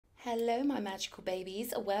Hello, my magical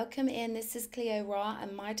babies. Welcome in. This is Cleo Ra,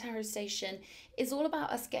 and my tarot station is all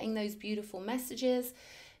about us getting those beautiful messages,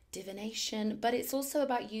 divination, but it's also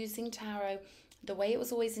about using tarot the way it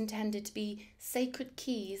was always intended to be sacred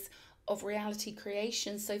keys of reality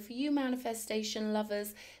creation. So for you manifestation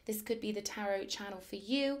lovers, this could be the tarot channel for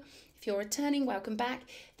you. If you're returning, welcome back.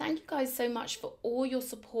 Thank you guys so much for all your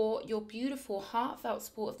support, your beautiful heartfelt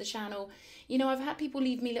support of the channel. You know, I've had people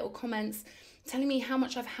leave me little comments telling me how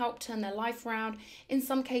much I've helped turn their life around. In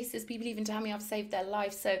some cases, people even tell me I've saved their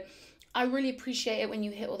life. So I really appreciate it when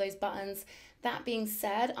you hit all those buttons. That being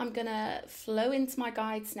said, I'm going to flow into my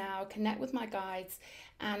guides now, connect with my guides,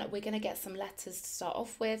 and we're going to get some letters to start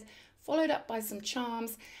off with, followed up by some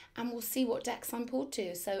charms, and we'll see what decks I'm pulled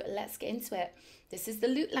to. So let's get into it. This is the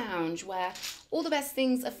Loot Lounge, where all the best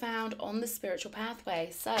things are found on the spiritual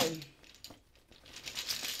pathway. So let's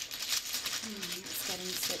get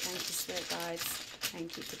into it. Thank you, spirit guides.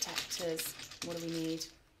 Thank you, protectors. What do we need?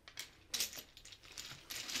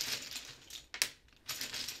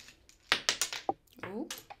 Oh,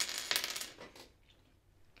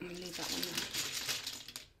 I'm gonna leave that one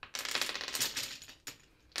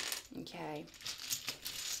there. Okay.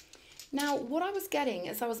 Now, what I was getting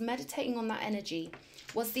as I was meditating on that energy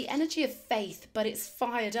was the energy of faith, but it's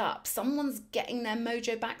fired up. Someone's getting their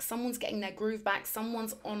mojo back, someone's getting their groove back,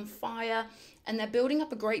 someone's on fire, and they're building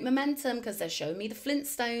up a great momentum because they're showing me the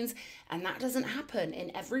Flintstones, and that doesn't happen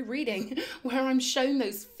in every reading where I'm shown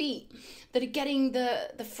those feet that are getting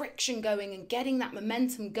the friction going and getting that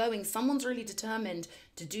momentum going. Someone's really determined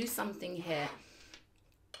to do something here.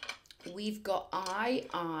 We've got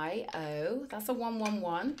I-O, that's a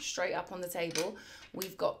 111 straight up on the table.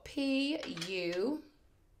 We've got P-U-O,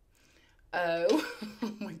 oh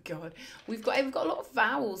my God. We've got a lot of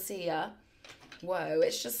vowels here. Whoa,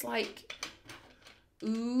 it's just like,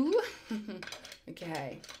 ooh.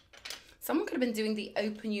 Okay. Someone could have been doing the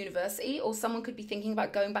Open University, or someone could be thinking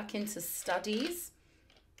about going back into studies.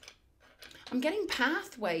 I'm getting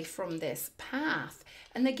pathway from this, path.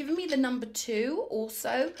 And they're giving me the number 2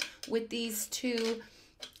 also with these two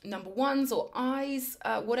number 1s or eyes,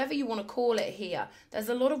 whatever you want to call it here. There's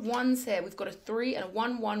a lot of 1s here. We've got a 3 and a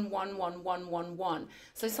 1, 1, 1, 1, 1, 1, 1.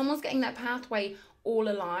 So someone's getting that pathway all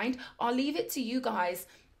aligned. I'll leave it to you guys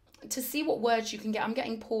to see what words you can get. I'm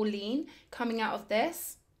getting Pauline coming out of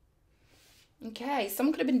this. Okay,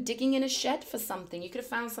 someone could have been digging in a shed for something. You could have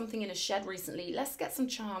found something in a shed recently. Let's get some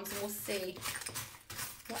charms and we'll see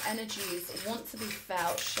what energies want to be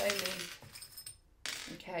felt. Show me.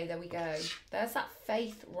 Okay, there we go. There's that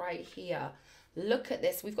faith right here. Look at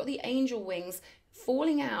this. We've got the angel wings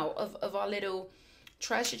falling out of our little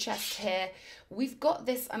treasure chest here. We've got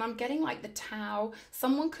this, and I'm getting like the Tao.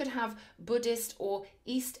 Someone could have Buddhist or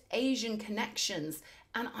East Asian connections.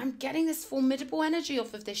 And I'm getting this formidable energy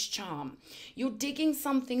off of this charm. You're digging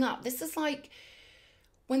something up. This is like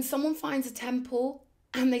when someone finds a temple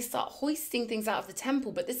and they start hoisting things out of the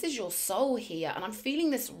temple, but this is your soul here. And I'm feeling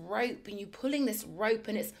this rope, and you pulling this rope,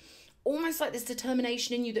 and it's almost like this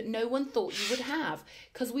determination in you that no one thought you would have.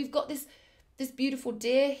 Because we've got this beautiful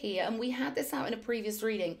deer here, and we had this out in a previous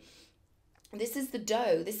reading. This is the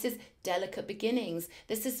doe. This is delicate beginnings.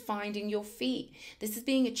 This is finding your feet. This is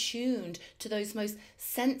being attuned to those most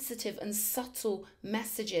sensitive and subtle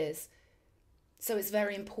messages. So it's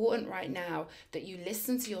very important right now that you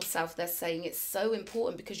listen to yourself. They're saying it's so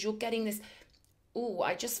important because you're getting this. Oh,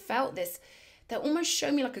 I just felt this. They almost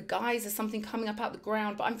show me like a geyser, something coming up out the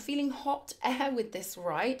ground, but I'm feeling hot air with this,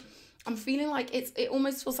 right? I'm feeling like it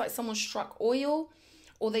almost feels like someone struck oil,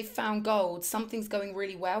 or they found gold. Something's going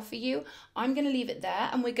really well for you. I'm going to leave it there,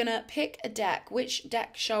 and we're going to pick a deck. Which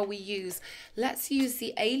deck shall we use? Let's use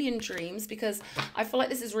the Alien Dreams, because I feel like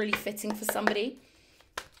this is really fitting for somebody.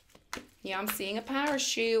 Yeah, I'm seeing a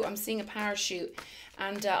parachute. I'm seeing a parachute.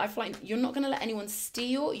 And I feel like you're not going to let anyone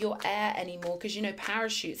steal your air anymore, because you know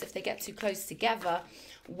parachutes, if they get too close together,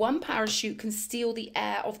 one parachute can steal the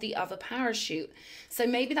air of the other parachute. So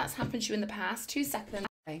maybe that's happened to you in the past. 2 seconds.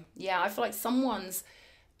 Okay. Yeah, I feel like someone's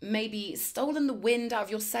maybe stolen the wind out of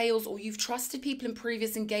your sails, or you've trusted people in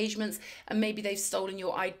previous engagements and maybe they've stolen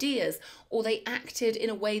your ideas, or they acted in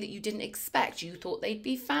a way that you didn't expect. You thought they'd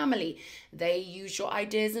be family. They used your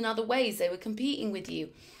ideas in other ways. They were competing with you.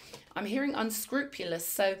 I'm hearing unscrupulous.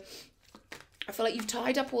 So I feel like you've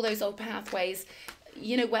tied up all those old pathways,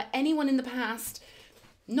 you know, where anyone in the past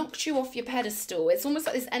knocked you off your pedestal. It's almost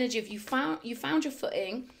like this energy of you found your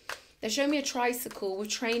footing. They're showing me a tricycle with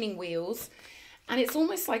training wheels. And it's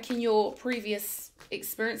almost like in your previous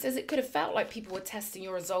experiences, it could have felt like people were testing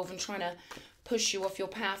your resolve and trying to push you off your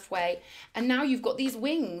pathway. And now you've got these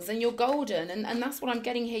wings and you're golden. And that's what I'm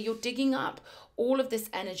getting here. You're digging up all of this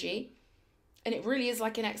energy. And it really is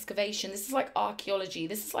like an excavation. This is like archaeology.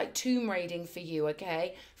 This is like tomb raiding for you,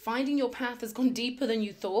 okay? Finding your path has gone deeper than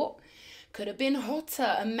you thought. Could have been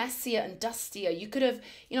hotter and messier and dustier. You could have,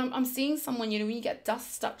 I'm seeing someone, when you get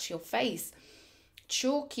dust stuck to your face,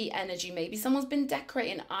 chalky energy, maybe someone's been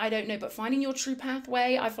decorating, I don't know, but finding your true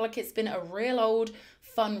pathway, I feel like it's been a real old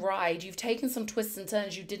fun ride. You've taken some twists and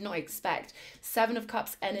turns you did not expect. 7 of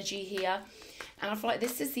Cups energy here. And I feel like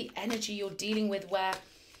this is the energy you're dealing with where,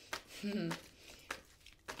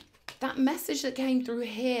 that message that came through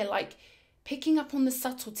here, like picking up on the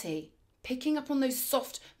subtlety, picking up on those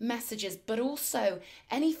soft messages, but also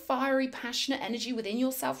any fiery, passionate energy within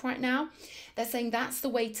yourself right now, they're saying that's the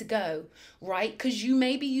way to go, right? Because you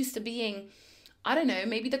may be used to being, I don't know,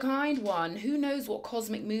 maybe the kind one. Who knows what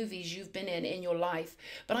cosmic movies you've been in your life.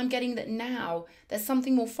 But I'm getting that now there's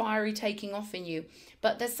something more fiery taking off in you.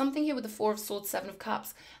 But there's something here with the 4 of Swords, 7 of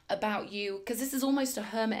Cups about you, because this is almost a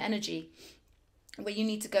hermit energy where you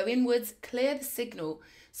need to go inwards, clear the signal,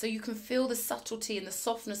 so you can feel the subtlety and the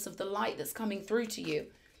softness of the light that's coming through to you.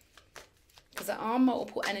 Because there are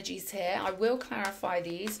multiple energies here. I will clarify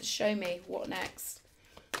these. Show me. What next?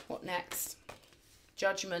 What next?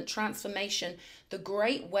 Judgment, transformation, the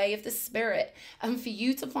great way of the spirit. And for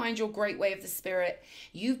you to find your great way of the spirit,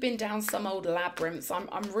 you've been down some old labyrinths. I'm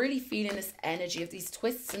really feeling this energy of these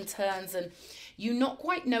twists and turns and you not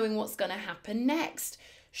quite knowing what's going to happen next.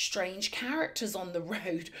 Strange characters on the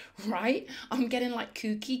road, right? I'm getting like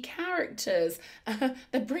kooky characters.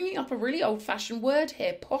 They're bringing up a really old-fashioned word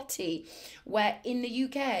here, potty, where in the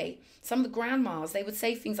UK, some of the grandmas, they would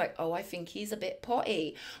say things like, oh, I think he's a bit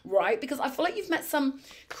potty, right? Because I feel like you've met some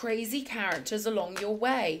crazy characters along your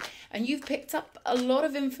way and you've picked up a lot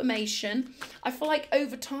of information. I feel like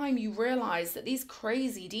over time you realize that these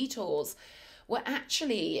crazy detours were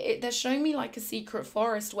actually, they're showing me like a secret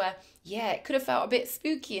forest where, yeah, it could have felt a bit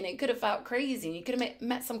spooky and it could have felt crazy and you could have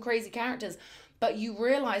met some crazy characters, but you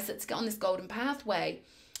realize that to get on this golden pathway,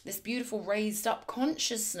 this beautiful raised up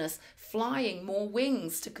consciousness, flying, more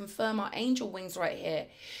wings to confirm our angel wings right here.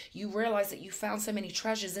 You realize that you found so many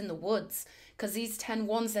treasures in the woods because these 10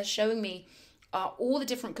 wands they're showing me are all the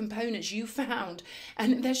different components you found.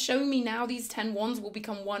 And they're showing me now these 10 wands will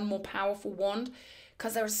become one more powerful wand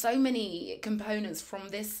because there are so many components from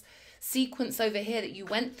this sequence over here that you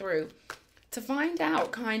went through to find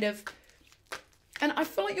out kind of. And I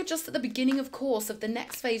feel like you're just at the beginning, of course, of the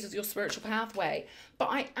next phase of your spiritual pathway. But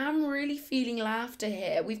I am really feeling laughter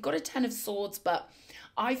here. We've got a 10 of Swords, but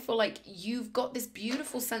I feel like you've got this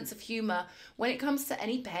beautiful sense of humor when it comes to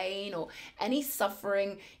any pain or any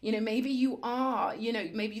suffering. You know, maybe you are,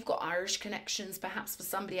 maybe you've got Irish connections, perhaps for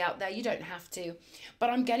somebody out there. You don't have to.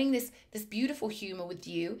 But I'm getting this beautiful humor with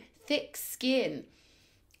you, thick skin,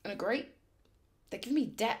 and they're giving me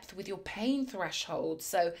depth with your pain threshold.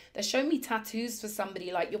 So they're showing me tattoos for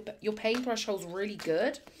somebody, like your pain threshold's really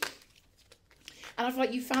good. And I feel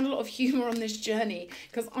like you found a lot of humor on this journey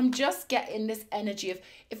because I'm just getting this energy of,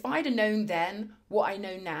 if I'd have known then what I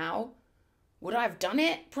know now, would I have done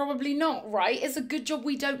it? Probably not, right? It's a good job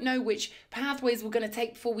we don't know which pathways we're going to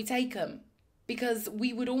take before we take them, because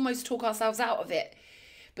we would almost talk ourselves out of it.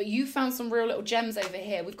 But you found some real little gems over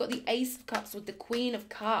here. We've got the Ace of Cups with the Queen of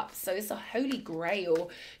Cups. So it's a holy grail.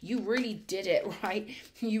 You really did it, right?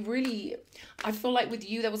 I feel like with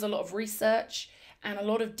you, there was a lot of research and a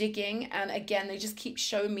lot of digging. And again, they just keep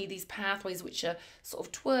showing me these pathways which are sort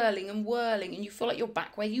of twirling and whirling. And you feel like you're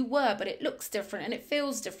back where you were, but it looks different and it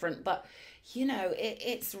feels different. But,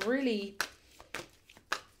 it's really...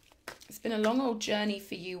 It's been a long old journey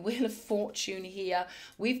for you. Wheel of Fortune here.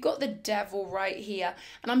 We've got the Devil right here.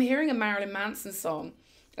 And I'm hearing a Marilyn Manson song.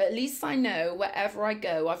 At least I know wherever I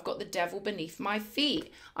go, I've got the devil beneath my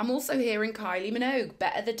feet. I'm also hearing Kylie Minogue,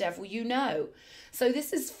 Better the Devil You Know. So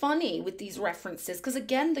this is funny with these references because,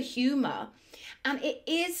 again, the humor. And it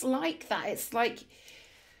is like that. It's like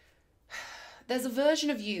there's a version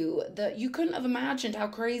of you that you couldn't have imagined how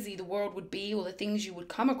crazy the world would be or the things you would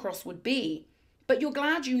come across would be. But you're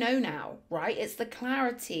glad you know now, right? It's the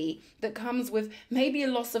clarity that comes with maybe a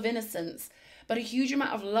loss of innocence, but a huge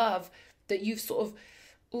amount of love that you've sort of,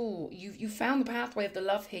 you found the pathway of the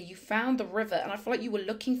love here. You found the river. And I feel like you were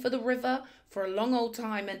looking for the river for a long old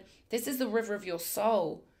time. And this is the river of your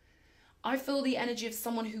soul. I feel the energy of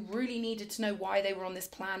someone who really needed to know why they were on this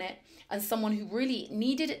planet and someone who really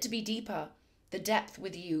needed it to be deeper, the depth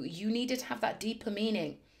with you. You needed to have that deeper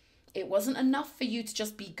meaning. It wasn't enough for you to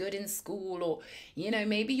just be good in school or,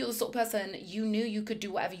 maybe you're the sort of person you knew you could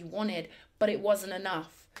do whatever you wanted, but it wasn't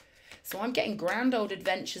enough. So I'm getting grand old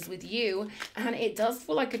adventures with you, and it does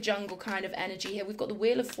feel like a jungle kind of energy here. We've got the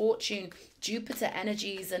Wheel of Fortune, Jupiter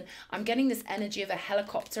energies, and I'm getting this energy of a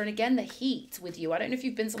helicopter, and again, the heat with you. I don't know if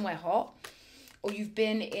you've been somewhere hot or you've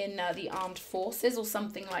been in the armed forces or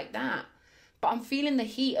something like that. But I'm feeling the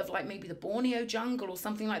heat of like maybe the Borneo jungle or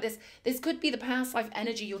something like this. This could be the past life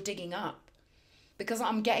energy you're digging up. Because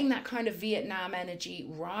I'm getting that kind of Vietnam energy.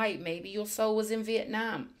 Right, maybe your soul was in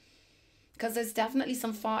Vietnam. Because there's definitely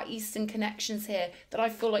some Far Eastern connections here that I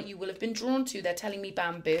feel like you will have been drawn to. They're telling me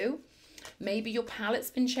bamboo. Maybe your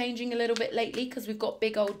palette's been changing a little bit lately because we've got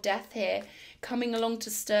big old death here coming along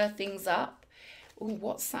to stir things up. Oh,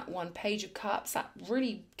 what's that one? Page of Cups. That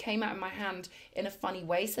really came out of my hand in a funny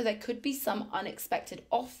way. So there could be some unexpected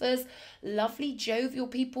offers. Lovely, jovial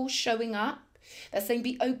people showing up. They're saying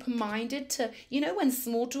be open-minded to, you know, when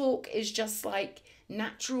small talk is just like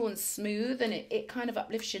natural and smooth and it kind of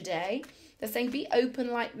uplifts your day. They're saying be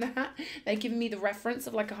open like that. They're giving me the reference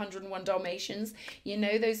of like 101 Dalmatians. You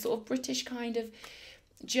know, those sort of British kind of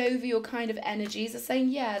jovial kind of energies are saying,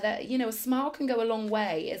 yeah, that, you know, a smile can go a long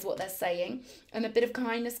way is what they're saying, and a bit of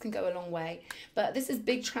kindness can go a long way. But this is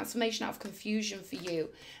big transformation out of confusion for you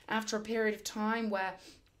after a period of time where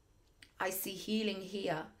I see healing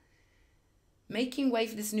here, making way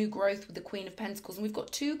for this new growth with the Queen of Pentacles. And we've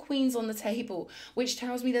got two queens on the table, which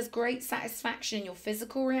tells me there's great satisfaction in your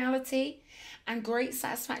physical reality and great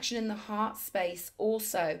satisfaction in the heart space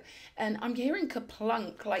also. And I'm hearing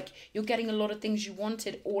kaplunk, like you're getting a lot of things you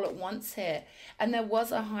wanted all at once here. And there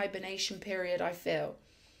was a hibernation period, I feel.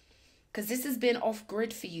 Because this has been off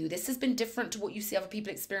grid for you. This has been different to what you see other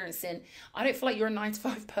people experiencing. I don't feel like you're a 9 to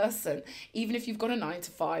 5 person, even if you've got a 9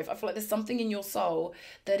 to 5. I feel like there's something in your soul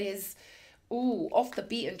that is, ooh, off the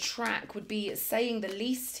beaten track would be saying the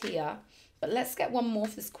least here. But let's get one more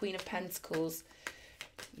for this Queen of Pentacles.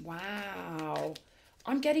 Wow.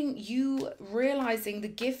 I'm getting you realizing the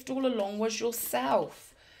gift all along was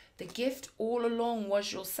yourself. The gift all along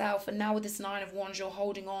was yourself. And now with this 9 of Wands, you're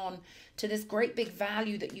holding on to this great big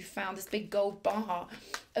value that you found, this big gold bar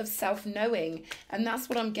of self-knowing. And that's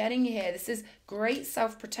what I'm getting here. This is great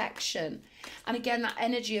self-protection. And again, that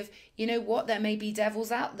energy of, you know what, there may be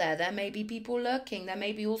devils out there. There may be people lurking. There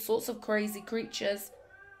may be all sorts of crazy creatures.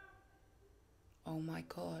 Oh my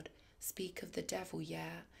God. Speak of the devil,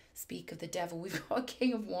 yeah. Speak of the devil. We've got a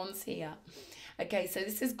King of Wands here. Okay, so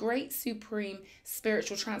this is great, supreme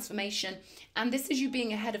spiritual transformation. And this is you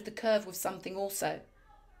being ahead of the curve with something also.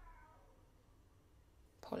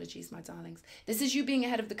 Apologies, my darlings. This is you being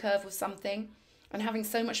ahead of the curve with something and having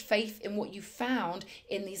so much faith in what you found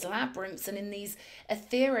in these labyrinths and in these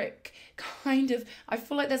etheric kind of, I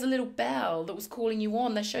feel like there's a little bell that was calling you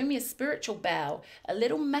on. They're showing me a spiritual bell, a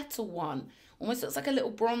little metal one. Almost looks like a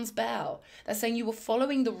little bronze bell. They're saying you were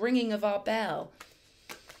following the ringing of our bell.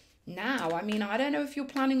 Now, I mean, I don't know if you're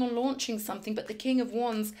planning on launching something, but the King of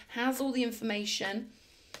Wands has all the information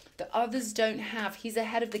that others don't have. He's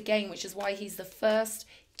ahead of the game, which is why he's the first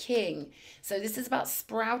king. So this is about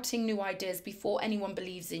sprouting new ideas before anyone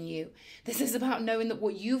believes in you. This is about knowing that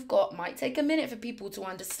what you've got might take a minute for people to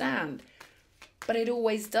understand. But it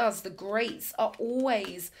always does. The greats are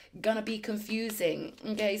always going to be confusing.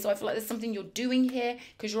 Okay, so I feel like there's something you're doing here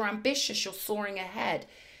because you're ambitious, you're soaring ahead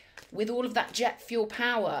with all of that jet fuel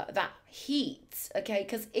power, that heat, okay,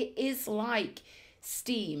 because it is like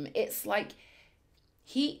steam. It's like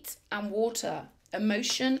heat and water,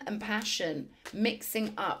 emotion and passion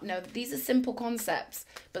mixing up. Now, these are simple concepts,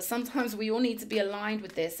 but sometimes we all need to be aligned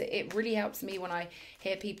with this. It really helps me when I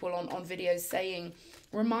hear people on videos saying,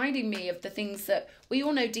 reminding me of the things that we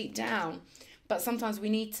all know deep down, but sometimes we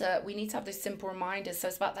need to have those simple reminders. So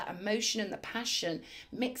it's about that emotion and the passion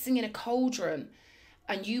mixing in a cauldron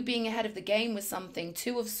and you being ahead of the game with something.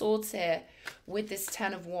 2 of Swords here with this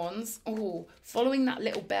 10 of Wands. Oh, following that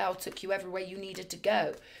little bell took you everywhere you needed to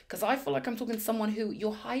go. Because I feel like I'm talking to someone who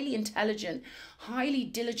you're highly intelligent, highly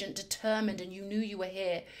diligent, determined, and you knew you were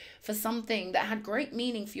here for something that had great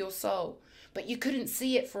meaning for your soul, but you couldn't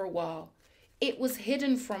see it for a while. It was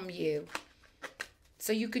hidden from you.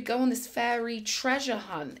 So you could go on this fairy treasure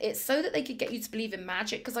hunt. It's so that they could get you to believe in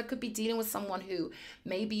magic, because I could be dealing with someone who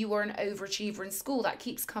maybe you were an overachiever in school. That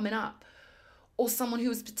keeps coming up. Or someone who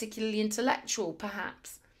was particularly intellectual,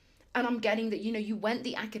 perhaps. And I'm getting that, you know, you went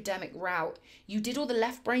the academic route. You did all the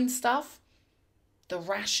left brain stuff. The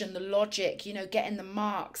ration, the logic, you know, getting the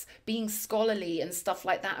marks, being scholarly and stuff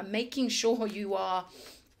like that. And making sure you are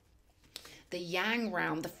the yang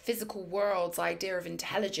realm, the physical world's idea of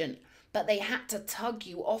intelligent. But they had to tug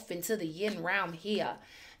you off into the yin realm here.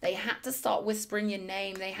 They had to start whispering your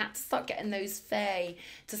name. They had to start getting those fae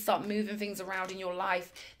to start moving things around in your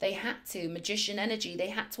life. They had to, magician energy, they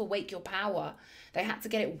had to awake your power. They had to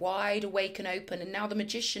get it wide awake and open. And now the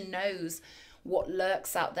magician knows what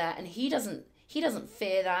lurks out there, and he doesn't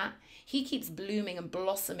fear that. He keeps blooming and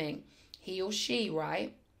blossoming. He or she,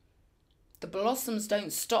 right? The blossoms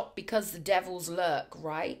don't stop because the devils lurk,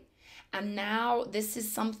 right? And now this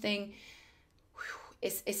is something,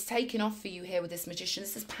 it's taken off for you here with this magician.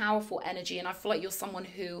 This is powerful energy, and I feel like you're someone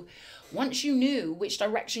who, once you knew which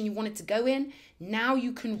direction you wanted to go in, now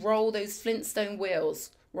you can roll those Flintstone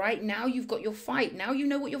wheels, right? Now you've got your fight. Now you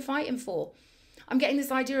know what you're fighting for. I'm getting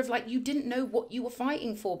this idea of like you didn't know what you were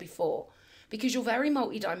fighting for before, because you're very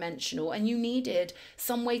multidimensional and you needed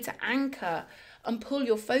some way to anchor and pull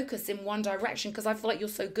your focus in one direction, because I feel like you're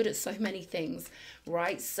so good at so many things,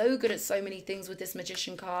 right? So good at so many things with this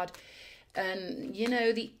magician card. And, you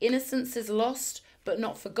know, the innocence is lost but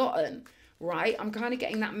not forgotten, right? I'm kind of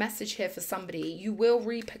getting that message here for somebody. You will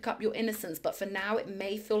re-pick up your innocence, but for now it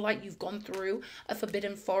may feel like you've gone through a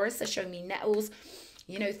forbidden forest. They're showing me nettles,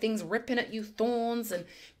 you know, things ripping at you, thorns and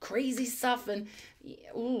crazy stuff. And,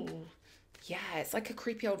 ooh, yeah, it's like a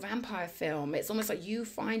creepy old vampire film. It's almost like you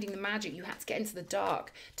finding the magic. You had to get into the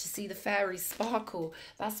dark to see the fairies sparkle.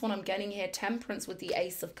 That's what I'm getting here. Temperance with the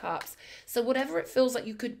Ace of Cups. So whatever it feels like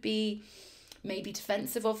you could be maybe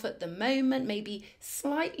defensive of at the moment, maybe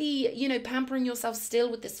slightly, you know, pampering yourself still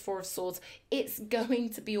with this Four of Swords, it's going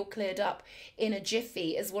to be all cleared up in a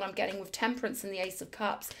jiffy is what I'm getting with Temperance and the Ace of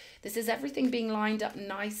Cups. This is everything being lined up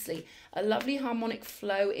nicely. A lovely harmonic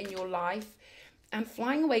flow in your life. And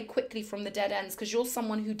flying away quickly from the dead ends, because you're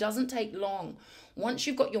someone who doesn't take long. Once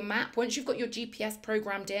you've got your map, once you've got your GPS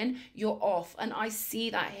programmed in, you're off. And I see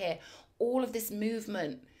that here. All of this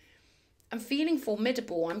movement. I'm feeling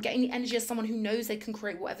formidable. I'm getting the energy of someone who knows they can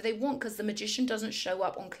create whatever they want, because the magician doesn't show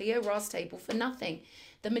up on Cleo Ra's table for nothing.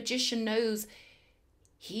 The magician knows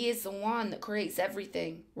he is the one that creates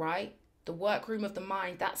everything, right? The workroom of the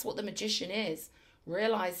mind. That's what the magician is.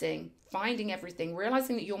 Realizing, finding everything,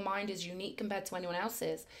 realizing that your mind is unique compared to anyone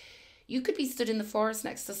else's. You could be stood in the forest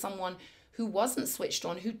next to someone who wasn't switched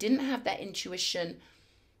on, who didn't have their intuition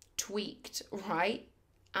tweaked, right?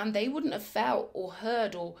 And they wouldn't have felt or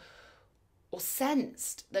heard or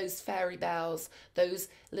sensed those fairy bells, those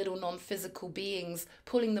little non-physical beings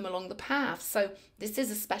pulling them along the path. So this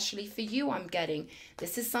is especially for you, I'm getting.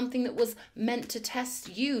 This is something that was meant to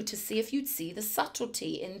test you to see if you'd see the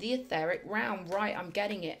subtlety in the etheric realm, right? I'm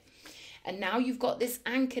getting it. And now you've got this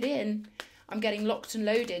anchored in. I'm getting locked and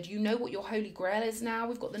loaded. You know what your Holy Grail is now.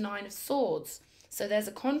 We've got the Nine of Swords. So there's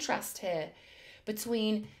a contrast here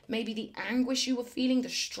between maybe the anguish you were feeling, the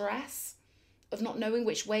stress of not knowing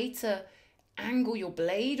which way to angle your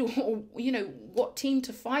blade or you know what team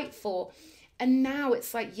to fight for, and now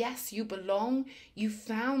it's like, yes, you belong, you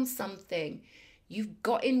found something, you've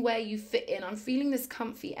got in where you fit in. I'm feeling this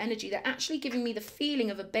comfy energy. They're actually giving me the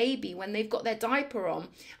feeling of a baby when they've got their diaper on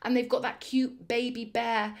and they've got that cute baby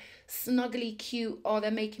bear, snuggly cute. Oh,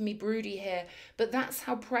 they're making me broody here, but that's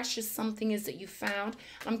how precious something is that you found.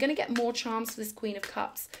 I'm going to get more charms for this Queen of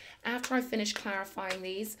Cups after I finish clarifying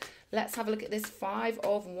these. Let's have a look at this Five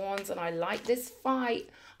of Wands, and I like this fight.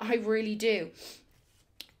 I really do.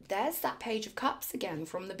 There's that Page of Cups again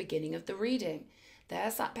from the beginning of the reading.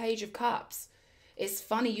 There's that Page of Cups. It's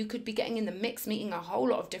funny, you could be getting in the mix, meeting a whole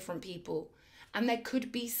lot of different people. And there could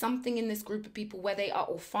be something in this group of people where they are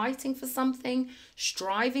all fighting for something,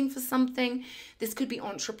 striving for something. This could be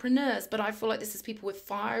entrepreneurs, but I feel like this is people with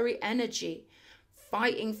fiery energy,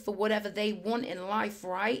 fighting for whatever they want in life,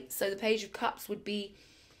 right? So the Page of Cups would be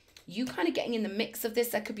you kind of getting in the mix of this.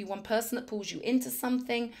 There could be one person that pulls you into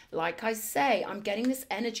something. Like I say, I'm getting this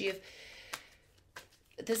energy of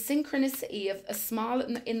the synchronicity of a smile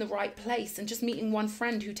in the right place and just meeting one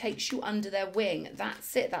friend who takes you under their wing.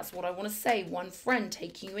 That's it. That's what I want to say. One friend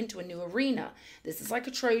taking you into a new arena. This is like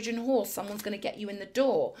a Trojan horse. Someone's going to get you in the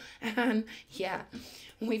door. And yeah,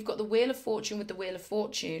 we've got the Wheel of Fortune with the Wheel of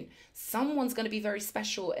Fortune. Someone's going to be very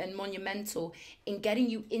special and monumental in getting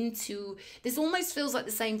you into, this almost feels like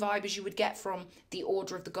the same vibe as you would get from the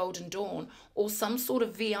Order of the Golden Dawn or some sort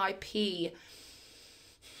of VIP.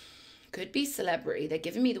 Could be celebrity. They're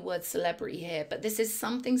giving me the word celebrity here, but this is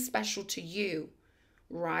something special to you,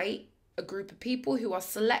 right? A group of people who are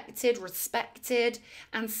selected, respected,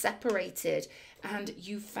 and separated, and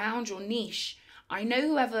you found your niche. I know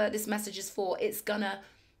whoever this message is for, it's gonna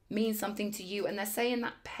mean something to you, and they're saying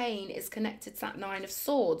that pain is connected to that Nine of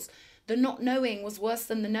Swords. The not knowing was worse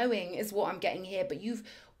than the knowing is what I'm getting here, but you've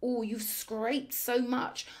scraped so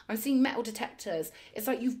much. I'm seeing metal detectors. It's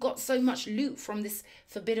like you've got so much loot from this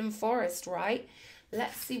forbidden forest, right?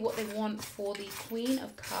 Let's see what they want for the Queen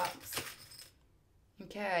of Cups.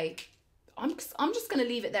 Okay. I'm just going to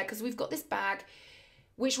leave it there because we've got this bag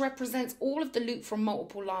which represents all of the loot from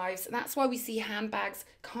multiple lives. That's why we see handbags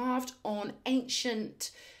carved on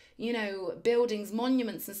ancient, you know, buildings,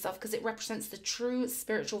 monuments and stuff, because it represents the true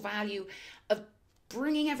spiritual value of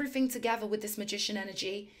bringing everything together with this magician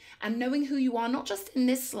energy and knowing who you are, not just in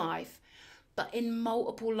this life, but in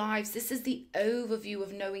multiple lives. This is the overview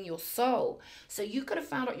of knowing your soul. So you could have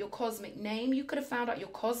found out your cosmic name. You could have found out your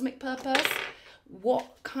cosmic purpose. What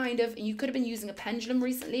kind of, you could have been using a pendulum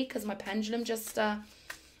recently, because my pendulum just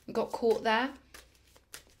got caught there.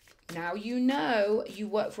 Now you know you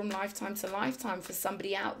work from lifetime to lifetime. For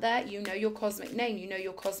somebody out there, you know your cosmic name, you know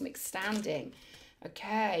your cosmic standing.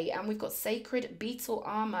 Okay, and we've got sacred beetle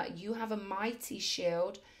armor. You have a mighty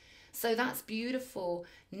shield. So that's beautiful.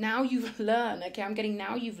 Now you've learned, okay, I'm getting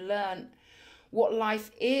now you've learned what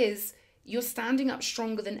life is. You're standing up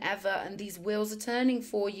stronger than ever, and these wheels are turning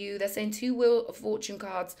for you. They're saying 2 Wheel of Fortune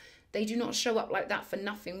cards. They do not show up like that for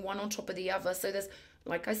nothing, one on top of the other. So there's,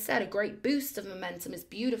 like I said, a great boost of momentum. Is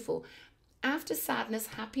beautiful. After sadness,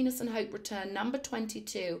 happiness and hope return. Number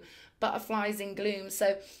 22, butterflies in gloom.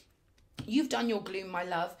 So you've done your gloom, my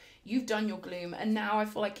love. You've done your gloom. And now I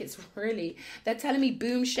feel like it's really, they're telling me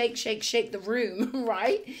boom, shake, shake, shake the room,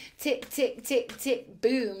 right? Tick, tick, tick, tick,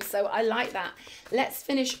 boom. So I like that. Let's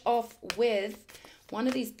finish off with one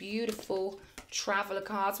of these beautiful traveler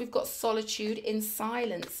cards. We've got solitude in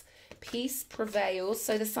silence. Peace prevails.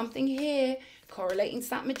 So there's something here correlating to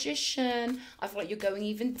that magician. I feel like you're going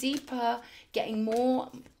even deeper, getting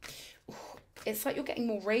more, it's like you're getting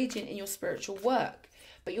more radiant in your spiritual work.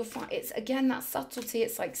 But you'll find it's, again, that subtlety.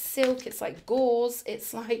 It's like silk. It's like gauze.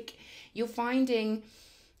 It's like you're finding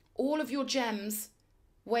all of your gems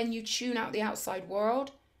when you tune out the outside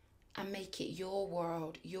world and make it your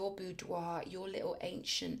world, your boudoir, your little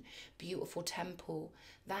ancient, beautiful temple.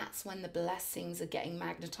 That's when the blessings are getting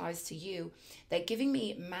magnetized to you. They're giving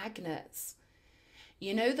me magnets.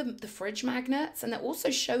 You know, the fridge magnets? And they're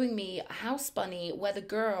also showing me a house bunny where the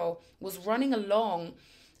girl was running along.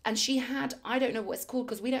 And she had, I don't know what it's called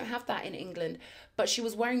because we don't have that in England, but she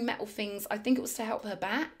was wearing metal things. I think it was to help her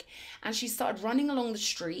back. And she started running along the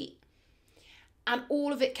street and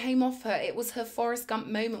all of it came off her. It was her Forrest Gump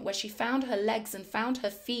moment where she found her legs and found her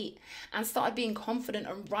feet and started being confident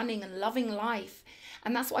and running and loving life.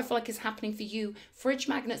 And that's what I feel like is happening for you. Fridge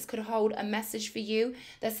magnets could hold a message for you.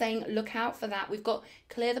 They're saying, look out for that. We've got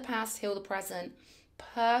clear the past, heal the present.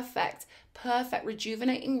 Perfect, perfect,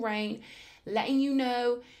 rejuvenating rain. Letting you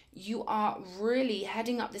know you are really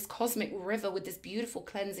heading up this cosmic river with this beautiful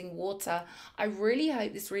cleansing water. I really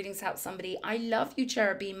hope this reading's helped somebody. I love you,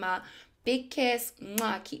 Cherubima. Big kiss.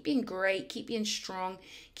 Mwah. Keep being great. Keep being strong.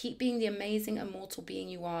 Keep being the amazing, immortal being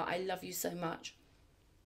you are. I love you so much.